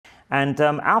And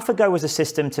AlphaGo was a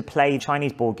system to play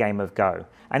Chinese board game of Go.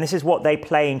 And this is what they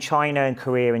play in China and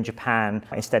Korea and Japan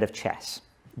instead of chess.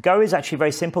 Go is actually a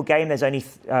very simple game. There's only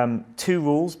 2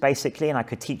 rules, basically, and I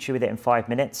could teach you with it in 5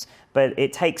 minutes. But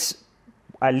it takes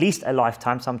at least a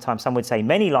lifetime, sometimes some would say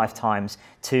many lifetimes,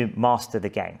 to master the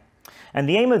game. And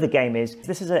the aim of the game is,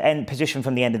 this is an end position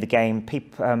from the end of the game.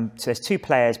 So there's 2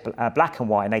 players, black and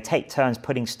white, and they take turns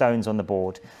putting stones on the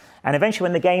board. And eventually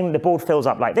when the board fills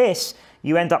up like this,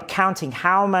 you end up counting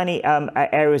how many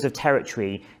areas of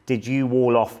territory did you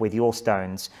wall off with your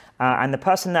stones. And the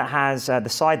person that has, the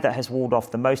side that has walled off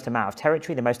the most amount of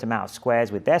territory, the most amount of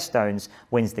squares with their stones,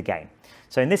 wins the game.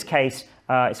 So in this case,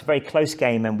 it's a very close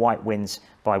game and white wins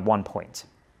by 1 point.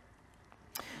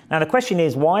 Now the question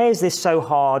is, why is this so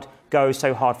hard, Go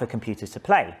so hard for computers to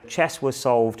play? Chess was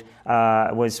solved,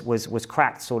 was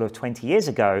cracked sort of 20 years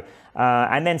ago,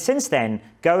 and then since then,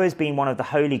 Go has been one of the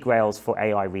holy grails for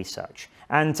AI research.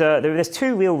 And there's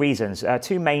 2 real reasons,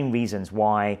 2 main reasons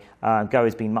why Go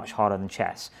has been much harder than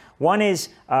chess. One is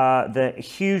the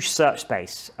huge search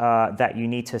space that you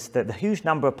need the huge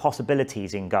number of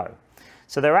possibilities in Go.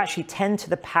 So there are actually 10 to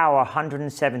the power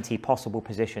 170 possible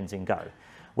positions in Go,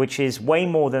 which is way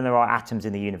more than there are atoms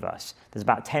in the universe. There's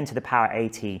about 10 to the power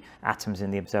 80 atoms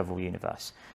in the observable universe.